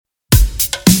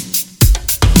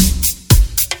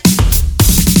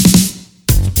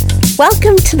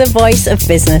Welcome to The Voice of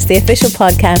Business, the official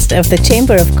podcast of the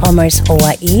Chamber of Commerce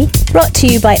Hawaii, brought to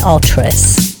you by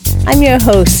Altruis. I'm your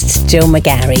host, Jo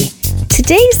McGarry.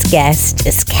 Today's guest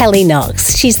is Kelly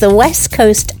Knox. She's the West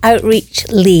Coast Outreach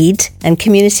Lead and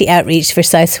Community Outreach for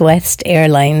Southwest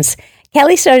Airlines.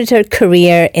 Kelly started her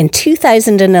career in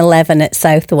 2011 at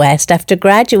Southwest after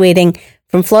graduating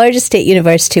from Florida State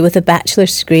University with a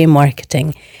bachelor's degree in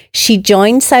marketing. She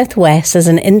joined Southwest as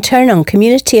an intern on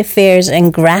community affairs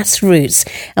and grassroots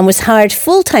and was hired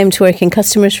full-time to work in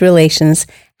customer relations,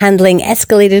 handling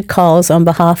escalated calls on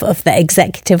behalf of the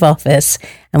executive office,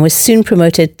 and was soon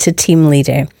promoted to team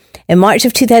leader. In March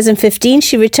of 2015,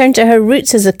 she returned to her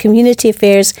roots as a community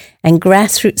affairs and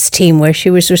grassroots team, where she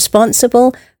was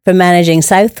responsible for managing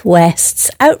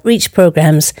Southwest's outreach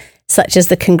programs such as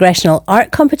the Congressional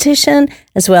Art Competition,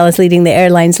 as well as leading the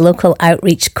airline's local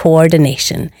outreach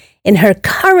coordination. In her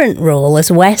current role as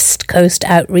West Coast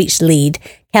Outreach Lead,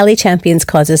 Kelly champions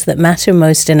causes that matter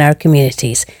most in our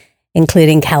communities,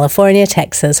 including California,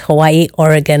 Texas, Hawaii,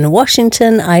 Oregon,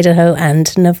 Washington, Idaho,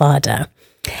 and Nevada.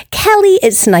 Kelly,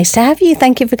 it's nice to have you.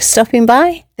 Thank you for stopping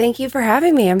by. Thank you for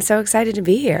having me. I'm so excited to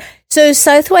be here. So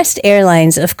Southwest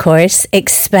Airlines, of course,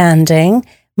 expanding,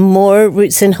 more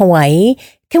routes in Hawaii.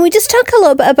 Can we just talk a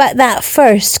little bit about that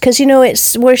first? Because, you know,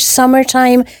 we're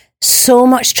summertime, so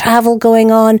much travel going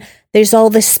on. There's all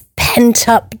this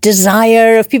pent-up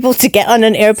desire of people to get on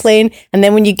an airplane. And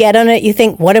then when you get on it, you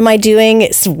think, what am I doing?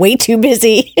 It's way too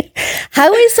busy.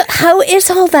 How is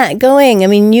all that going? I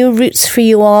mean, new routes for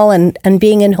you all and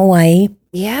being in Hawaii.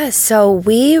 Yeah, so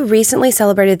we recently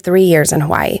celebrated 3 years in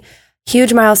Hawaii.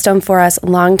 Huge milestone for us,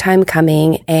 long time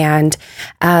coming. And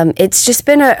it's just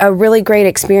been a really great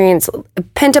experience.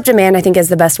 Pent-up demand, I think, is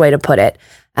the best way to put it.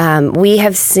 We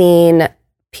have seen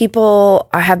people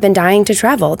have been dying to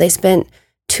travel. They spent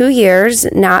 2 years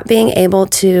not being able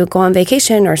to go on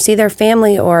vacation or see their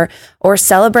family or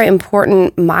celebrate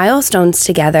important milestones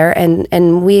together.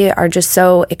 And we are just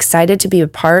so excited to be a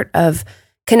part of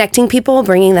connecting people,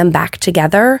 bringing them back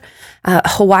together.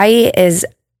 Hawaii is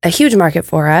a huge market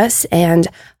for us. And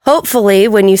hopefully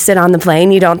when you sit on the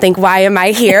plane, you don't think, why am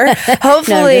I here?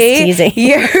 Hopefully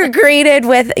you're greeted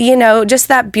with, just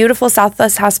that beautiful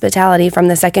Southwest hospitality from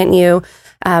the second you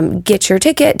get your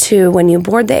ticket to when you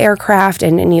board the aircraft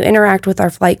and you interact with our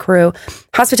flight crew.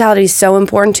 Hospitality is so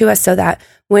important to us so that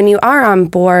when you are on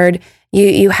board,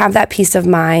 you have that peace of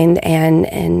mind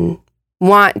and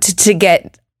want to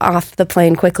get off the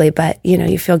plane quickly, but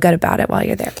you feel good about it while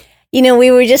you're there.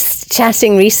 We were just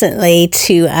chatting recently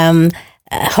to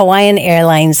Hawaiian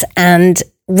Airlines, and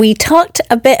we talked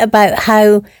a bit about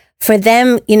how for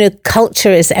them,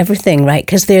 culture is everything, right?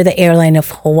 Because they're the airline of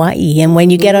Hawaii. And when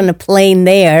you get on a plane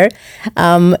there,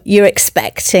 you're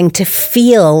expecting to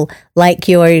feel like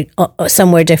you're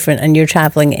somewhere different and you're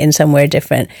traveling in somewhere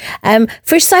different.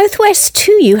 For Southwest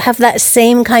too, you have that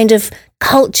same kind of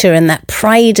culture and that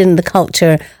pride in the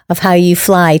culture of how you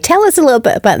fly. Tell us a little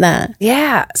bit about that.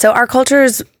 Yeah. So our culture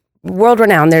is world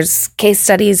renowned. There's case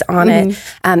studies on it.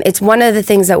 It's one of the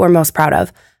things that we're most proud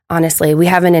of. Honestly, we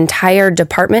have an entire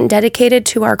department dedicated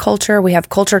to our culture. We have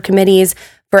culture committees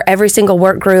for every single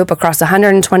work group across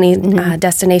 120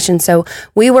 destinations. So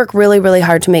we work really, really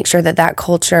hard to make sure that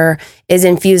culture is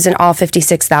infused in all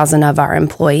 56,000 of our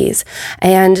employees.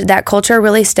 And that culture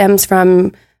really stems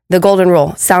from the golden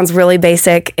rule. Sounds really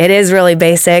basic. It is really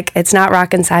basic. It's not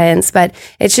rocket science, but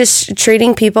it's just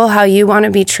treating people how you want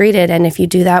to be treated. And if you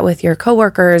do that with your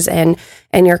coworkers and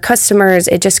your customers,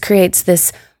 it just creates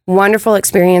this wonderful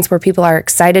experience where people are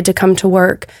excited to come to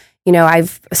work.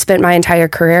 I've spent my entire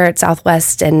career at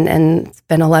Southwest and it's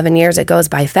been 11 years. It goes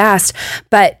by fast,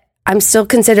 but I'm still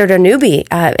considered a newbie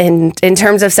in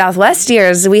terms of Southwest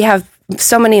years. We have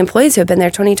so many employees who have been there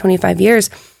 20, 25 years.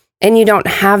 And you don't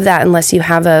have that unless you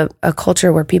have a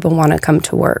culture where people want to come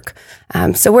to work.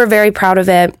 So we're very proud of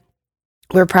it.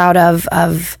 We're proud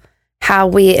of how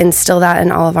we instill that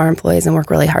in all of our employees and work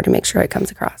really hard to make sure it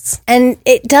comes across. And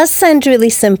it does sound really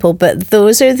simple, but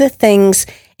those are the things,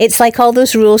 it's like all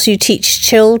those rules you teach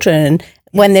children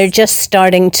when they're just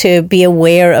starting to be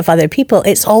aware of other people.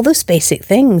 It's all those basic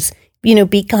things.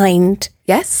 Be kind.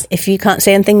 Yes. If you can't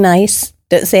say anything nice,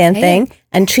 don't say anything. Hey.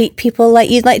 And treat people like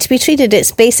you'd like to be treated.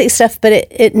 It's basic stuff, but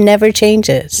it never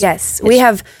changes. Yes. We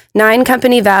have 9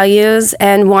 company values,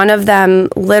 and one of them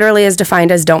literally is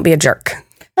defined as don't be a jerk.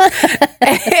 and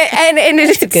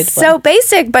it's so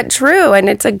basic, but true. And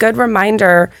it's a good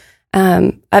reminder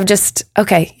of just,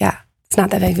 okay, yeah, it's not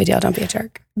that big of a deal. Don't be a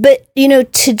jerk. But,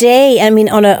 today, I mean,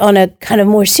 on a kind of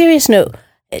more serious note,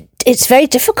 it's very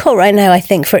difficult right now, I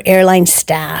think, for airline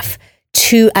staff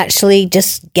to actually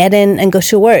just get in and go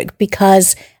to work,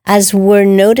 because as we're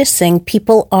noticing,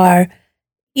 people are,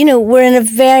 we're in a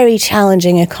very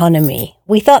challenging economy.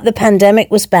 We thought the pandemic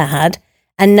was bad,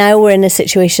 and now we're in a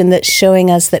situation that's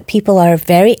showing us that people are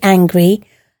very angry.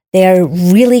 They're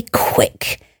really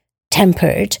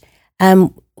quick-tempered.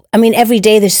 Every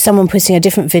day there's someone posting a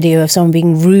different video of someone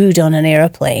being rude on an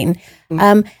airplane.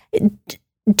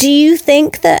 Do you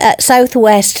think that at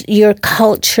Southwest, your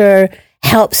culture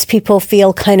helps people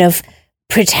feel kind of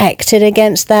protected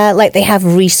against that? Like they have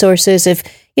resources if,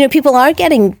 people are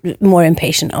getting more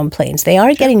impatient on planes. They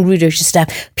are getting ruder to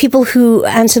staff. People who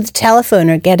answer the telephone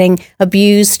are getting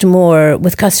abused more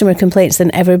with customer complaints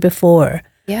than ever before.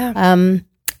 Yeah.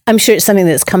 I'm sure it's something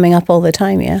that's coming up all the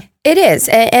time, yeah? It is.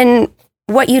 And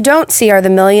what you don't see are the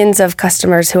millions of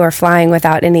customers who are flying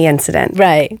without any incident.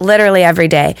 Right. Literally every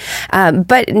day.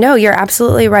 But no, you're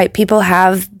absolutely right. People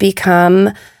have become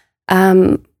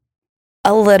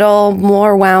a little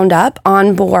more wound up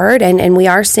on board, and we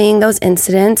are seeing those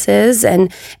incidences,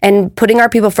 and putting our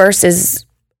people first is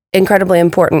incredibly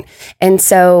important. And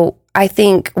so I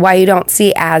think why you don't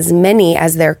see as many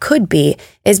as there could be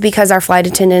is because our flight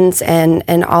attendants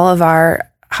and all of our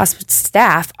hospital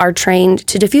staff are trained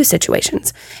to diffuse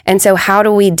situations. And so how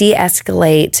do we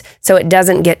de-escalate so it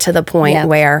doesn't get to the point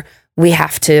where we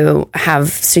have to have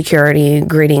security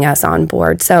greeting us on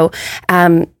board? So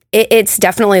it's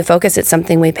definitely a focus. It's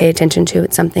something we pay attention to.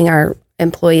 It's something our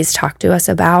employees talk to us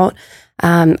about.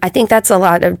 I think that's a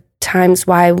lot of times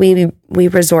why we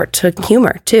resort to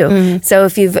humor too. Mm-hmm. So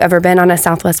if you've ever been on a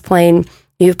Southwest plane,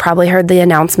 you've probably heard the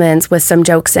announcements with some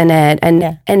jokes in it.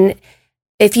 And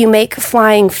if you make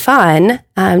flying fun,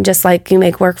 just like you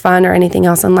make work fun or anything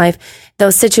else in life,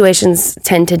 those situations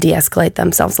tend to de-escalate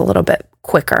themselves a little bit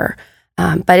quicker.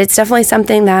 But it's definitely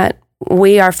something that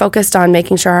we are focused on,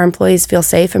 making sure our employees feel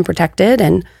safe and protected,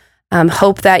 and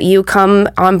hope that you come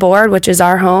on board, which is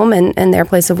our home and their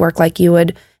place of work, like you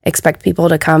would expect people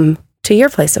to come to your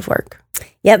place of work.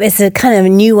 Yep, it's a kind of a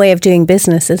new way of doing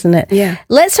business, isn't it? Yeah.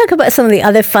 Let's talk about some of the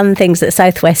other fun things that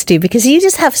Southwest do, because you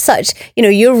just have such,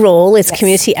 your role is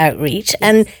community outreach,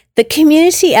 and the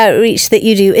community outreach that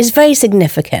you do is very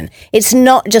significant. It's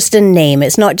not just a name.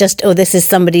 It's not just, this is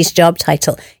somebody's job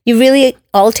title. You really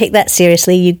all take that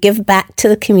seriously. You give back to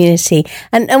the community.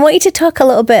 And I want you to talk a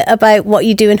little bit about what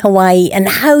you do in Hawaii and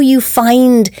how you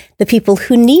find the people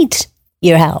who need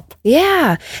your help.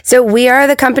 Yeah. So we are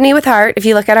the company with heart. If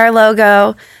you look at our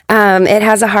logo, it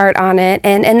has a heart on it.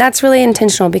 And that's really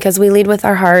intentional because we lead with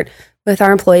our heart, with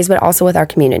our employees, but also with our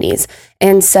communities.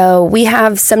 And so we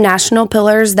have some national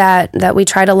pillars that we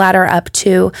try to ladder up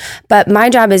to. But my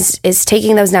job is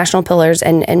taking those national pillars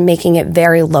and making it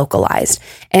very localized.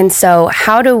 And so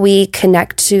how do we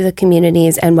connect to the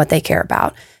communities and what they care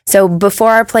about? So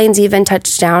before our planes even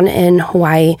touched down in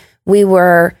Hawaii, we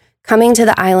were coming to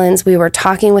the islands, we were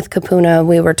talking with Kupuna,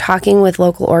 we were talking with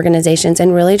local organizations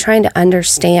and really trying to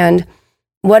understand,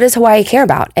 what does Hawaii care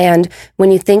about? And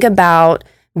when you think about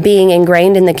being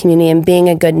ingrained in the community and being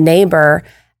a good neighbor,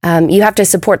 you have to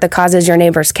support the causes your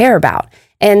neighbors care about.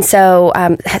 And so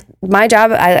my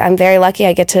job, I'm very lucky.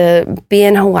 I get to be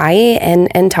in Hawaii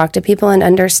and talk to people and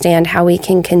understand how we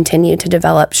can continue to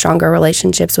develop stronger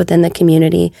relationships within the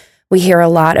community. We hear a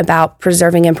lot about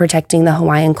preserving and protecting the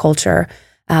Hawaiian culture.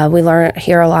 We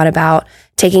hear a lot about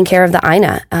taking care of the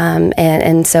Aina.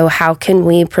 And so how can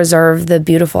we preserve the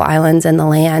beautiful islands and the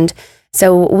land?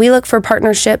 So we look for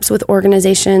partnerships with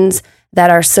organizations that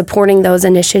are supporting those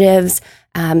initiatives.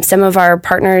 Some of our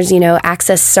partners,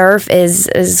 Access Surf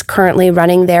is currently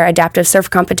running their adaptive surf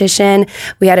competition.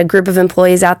 We had a group of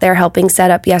employees out there helping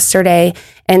set up yesterday.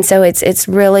 And so it's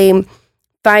really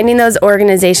finding those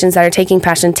organizations that are taking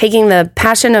the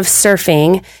passion of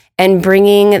surfing and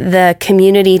bringing the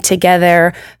community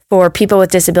together for people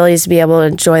with disabilities to be able to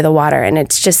enjoy the water. And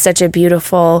it's just such a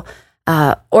beautiful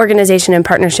organization and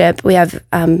partnership we have.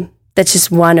 That's just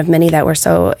one of many that we're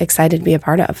so excited to be a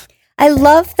part of. I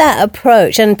love that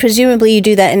approach, and presumably you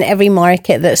do that in every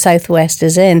market that Southwest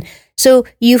is in. So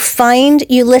you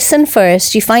listen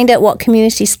first, you find out what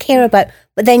communities care about,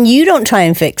 but then you don't try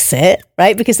and fix it,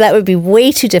 right? Because that would be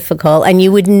way too difficult and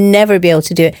you would never be able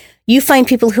to do it. You find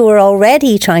people who are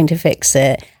already trying to fix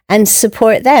it and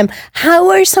support them. How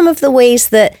are some of the ways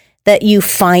that you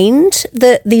find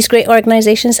these great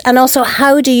organizations, and also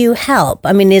how do you help?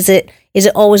 I mean, is it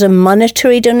always a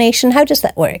monetary donation? How does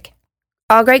that work?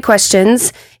 all great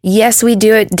questions. Yes, we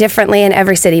do it differently in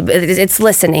every city, but it's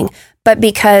listening. But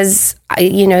because,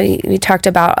 we talked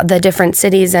about the different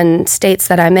cities and states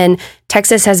that I'm in,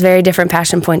 Texas has very different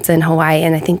passion points than Hawaii.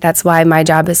 And I think that's why my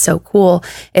job is so cool,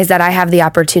 is that I have the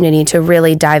opportunity to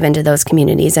really dive into those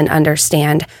communities and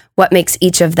understand what makes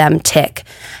each of them tick.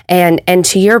 And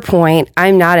to your point,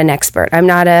 I'm not an expert. I'm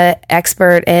not an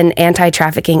expert in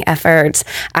anti-trafficking efforts.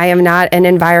 I am not an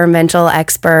environmental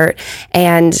expert.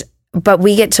 But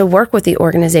we get to work with the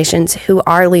organizations who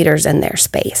are leaders in their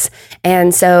space.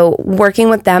 And so working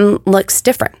with them looks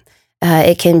different.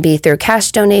 It can be through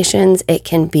cash donations. It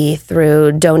can be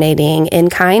through donating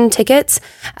in-kind tickets.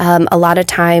 A lot of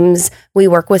times we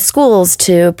work with schools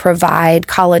to provide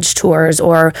college tours,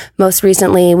 or most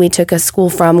recently we took a school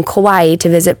from Kauai to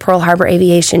visit Pearl Harbor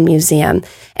Aviation Museum.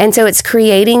 And so it's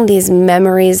creating these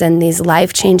memories and these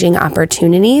life-changing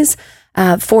opportunities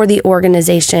for the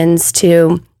organizations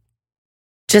to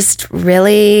just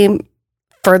really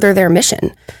further their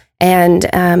mission. And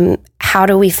how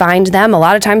do we find them? A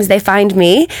lot of times they find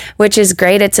me, which is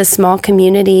great. It's a small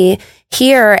community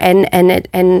here, and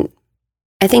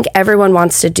I think everyone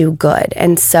wants to do good.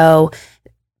 And so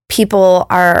people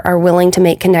are willing to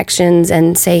make connections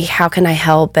and say, how can I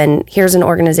help? And here's an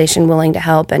organization willing to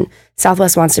help. And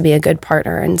Southwest wants to be a good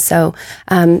partner. And so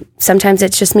sometimes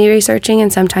it's just me researching,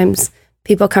 and sometimes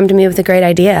people come to me with a great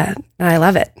idea. And I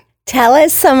love it. Tell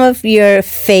us some of your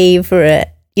favorite,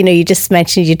 you just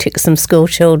mentioned you took some school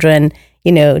children,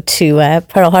 to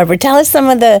Pearl Harbor. Tell us some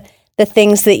of the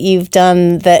things that you've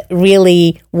done that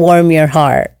really warm your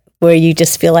heart, where you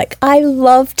just feel like, I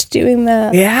loved doing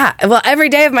that. Yeah. Well, every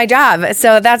day of my job.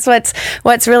 So that's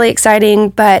what's really exciting.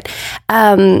 But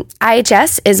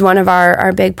IHS is one of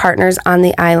our big partners on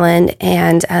the island,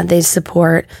 and they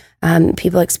support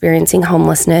people experiencing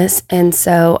homelessness. And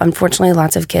so unfortunately,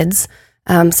 lots of kids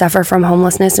suffer from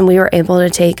homelessness. And we were able to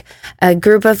take a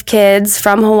group of kids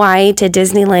from Hawaii to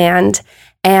Disneyland.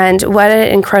 And what an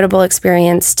incredible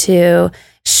experience to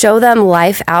show them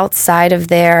life outside of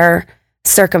their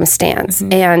circumstance.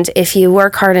 Mm-hmm. And if you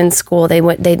work hard in school, they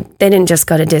didn't just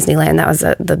go to Disneyland. That was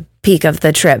the peak of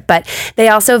the trip. But they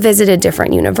also visited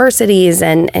different universities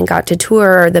and got to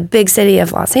tour the big city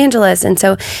of Los Angeles. And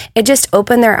so it just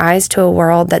opened their eyes to a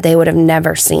world that they would have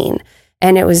never seen.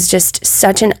 And it was just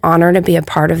such an honor to be a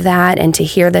part of that, and to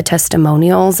hear the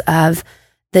testimonials of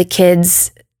the kids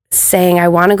saying, I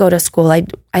want to go to school.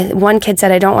 One kid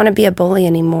said, I don't want to be a bully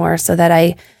anymore, so that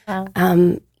I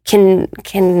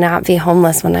can not be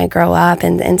homeless when I grow up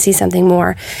and see something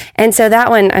more. And so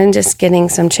that one, I'm just getting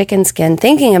some chicken skin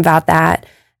thinking about that.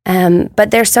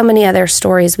 But there's so many other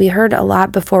stories. We heard a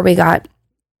lot before we got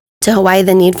to Hawaii,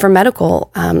 the need for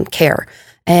medical care.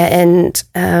 And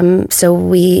so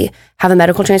we have a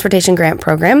medical transportation grant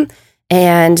program,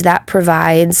 and that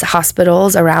provides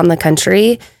hospitals around the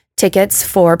country tickets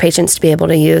for patients to be able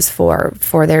to use for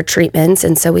their treatments.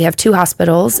 And so we have 2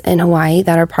 hospitals in Hawaii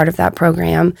that are part of that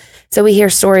program. So we hear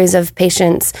stories of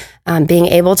patients being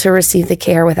able to receive the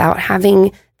care without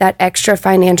having that extra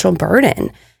financial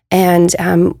burden. And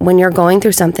when you're going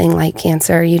through something like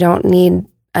cancer, you don't need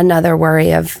another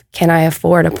worry of, can I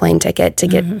afford a plane ticket to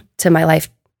get to my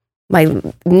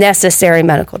necessary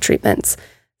medical treatments?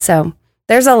 So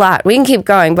there's a lot. We can keep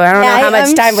going, but I don't know how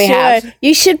much time we have.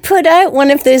 You should put out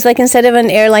one of those, like, instead of an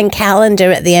airline calendar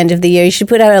at the end of the year, you should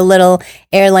put out a little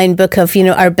airline book of,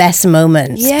 our best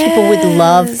moments. Yes. People would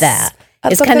love that.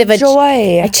 It's kind of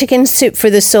a chicken soup for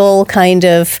the soul kind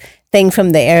of thing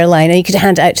from the airline. And you could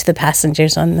hand it out to the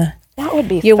passengers on the... That would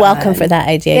be You're fun. Welcome for that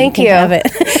idea. Thank you. Have it.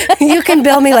 You can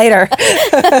bill me later. No,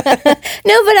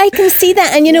 but I can see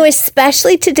that. And,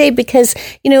 especially today, because,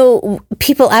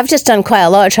 people, I've just done quite a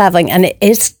lot of traveling, and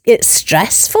it's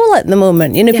stressful at the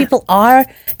moment. People are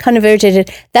kind of irritated.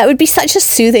 That would be such a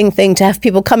soothing thing to have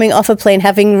people coming off a plane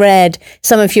having read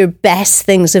some of your best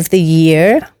things of the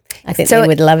year. I think they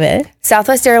would love it.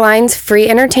 Southwest Airlines, free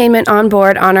entertainment on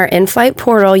board on our in-flight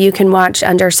portal. You can watch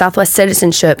under Southwest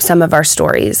Citizenship some of our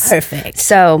stories. Perfect.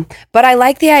 So, but I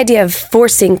like the idea of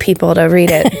forcing people to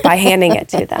read it by handing it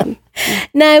to them.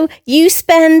 Now, you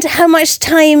spend how much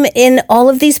time in all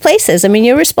of these places? I mean,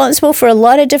 you're responsible for a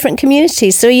lot of different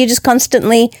communities. So are you just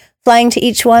constantly flying to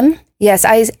each one? Yes,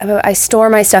 I store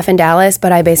my stuff in Dallas,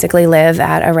 but I basically live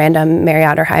at a random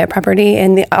Marriott or Hyatt property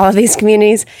in all of these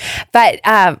communities. But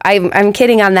I'm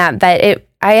kidding on that. But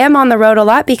I am on the road a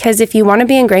lot, because if you want to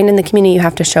be ingrained in the community, you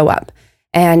have to show up,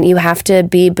 and you have to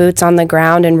be boots on the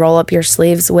ground and roll up your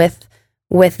sleeves with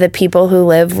the people who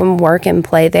live and work and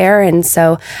play there. And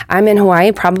so I'm in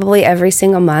Hawaii probably every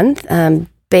single month,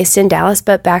 based in Dallas,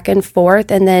 but back and forth.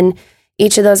 And then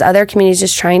each of those other communities,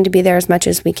 just trying to be there as much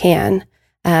as we can.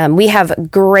 We have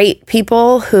great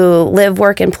people who live,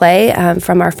 work, and play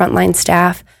from our frontline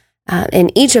staff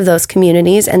in each of those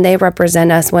communities, and they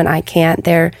represent us when I can't.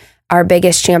 They're our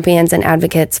biggest champions and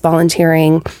advocates,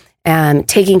 volunteering,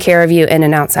 taking care of you in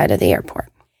and outside of the airport.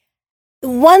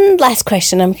 One last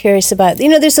question I'm curious about.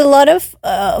 There's a lot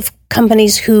of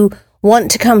companies who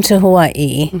want to come to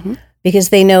Hawaii because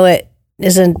they know it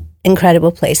is an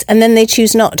incredible place. And then they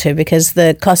choose not to because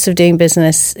the cost of doing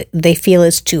business, they feel,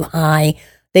 is too high.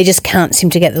 They just can't seem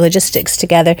to get the logistics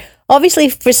together. Obviously,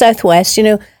 for Southwest,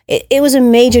 it was a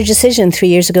major decision 3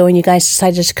 years ago when you guys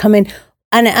decided to come in.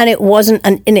 And it wasn't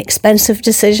an inexpensive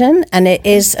decision. And it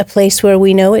is a place where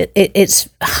we know it's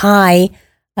high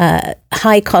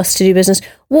cost to do business.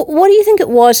 What do you think it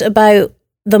was about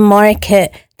the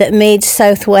market that made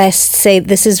Southwest say,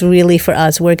 this is really for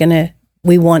us,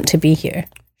 we want to be here?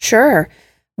 Sure.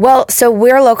 Well, so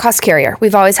we're a low-cost carrier.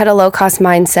 We've always had a low-cost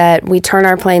mindset. We turn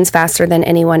our planes faster than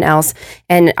anyone else.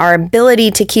 And our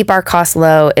ability to keep our costs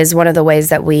low is one of the ways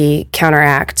that we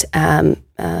counteract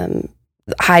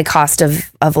high cost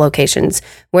of locations.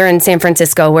 We're in San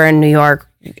Francisco. We're in New York.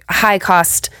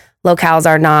 High-cost locales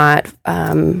are not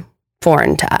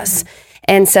foreign to us.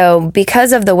 And so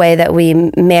because of the way that we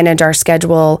manage our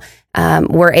schedule,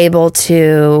 we're able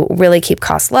to really keep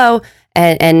costs low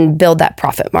and build that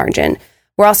profit margin.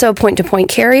 We're also a point-to-point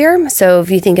carrier. So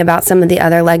if you think about some of the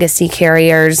other legacy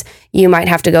carriers, you might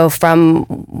have to go from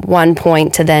one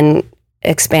point to then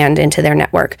expand into their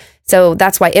network. So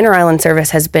that's why inter-island service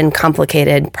has been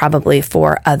complicated probably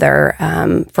for other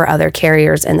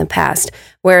carriers in the past.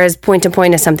 Whereas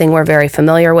point-to-point is something we're very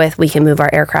familiar with. We can move our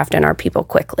aircraft and our people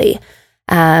quickly.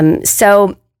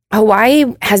 So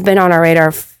Hawaii has been on our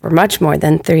radar for much more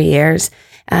than 3 years.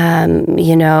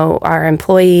 Our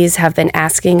employees have been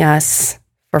asking us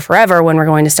for forever when we're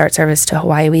going to start service to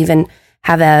Hawaii. We even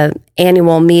have an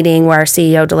annual meeting where our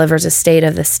CEO delivers a state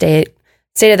of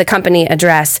the company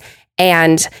address,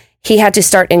 and he had to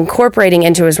start incorporating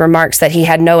into his remarks that he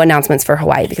had no announcements for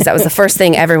Hawaii because that was the first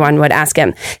thing everyone would ask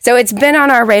him. So it's been on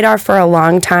our radar for a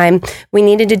long time. We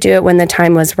needed to do it when the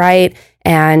time was right,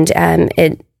 and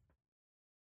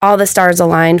all the stars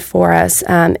aligned for us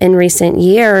in recent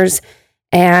years.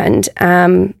 And,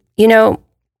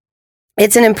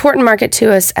 it's an important market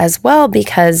to us as well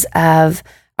because of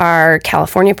our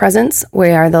California presence. We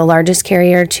are the largest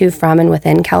carrier to, from, and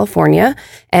within California,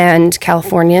 and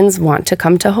Californians want to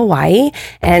come to Hawaii.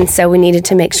 And so we needed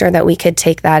to make sure that we could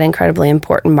take that incredibly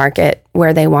important market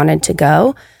where they wanted to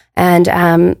go. And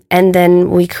then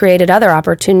we created other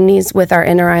opportunities with our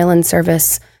inter-island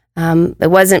service. It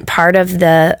wasn't part of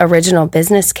the original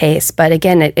business case, but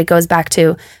again, it goes back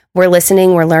to we're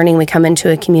listening, we're learning, we come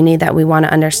into a community that we want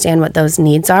to understand what those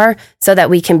needs are so that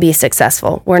we can be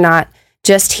successful. We're not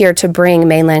just here to bring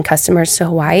mainland customers to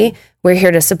Hawaii. We're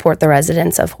here to support the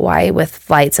residents of Hawaii with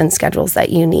flights and schedules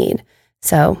that you need.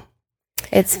 So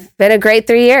it's been a great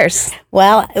 3 years.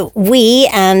 Well,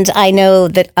 and I know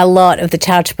that a lot of the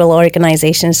charitable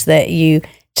organizations that you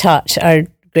touch are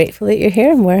grateful that you're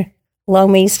here, and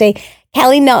long may you stay.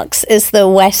 Kelly Knox is the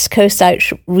West Coast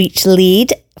Outreach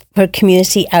Lead for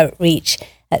Community Outreach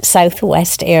at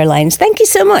Southwest Airlines. Thank you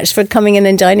so much for coming in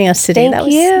and joining us today.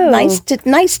 Thank you.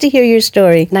 Nice to hear your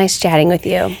story. Nice chatting with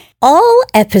you. All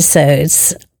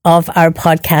episodes of our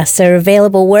podcasts are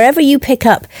available wherever you pick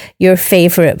up your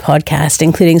favorite podcast,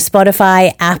 including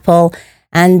Spotify, Apple,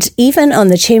 and even on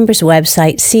the Chamber's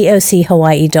website,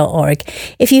 cochawaii.org.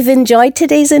 If you've enjoyed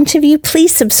today's interview,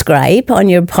 please subscribe on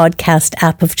your podcast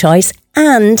app of choice.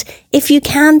 And if you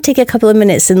can, take a couple of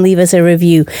minutes and leave us a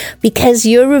review, because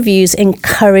your reviews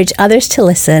encourage others to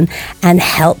listen and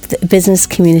help the business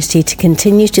community to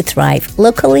continue to thrive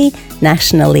locally,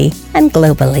 nationally, and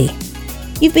globally.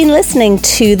 You've been listening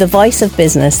to The Voice of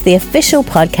Business, the official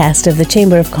podcast of the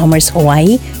Chamber of Commerce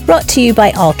Hawaii, brought to you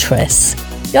by Altris.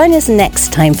 Join us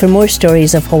next time for more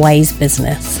stories of Hawaii's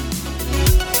business.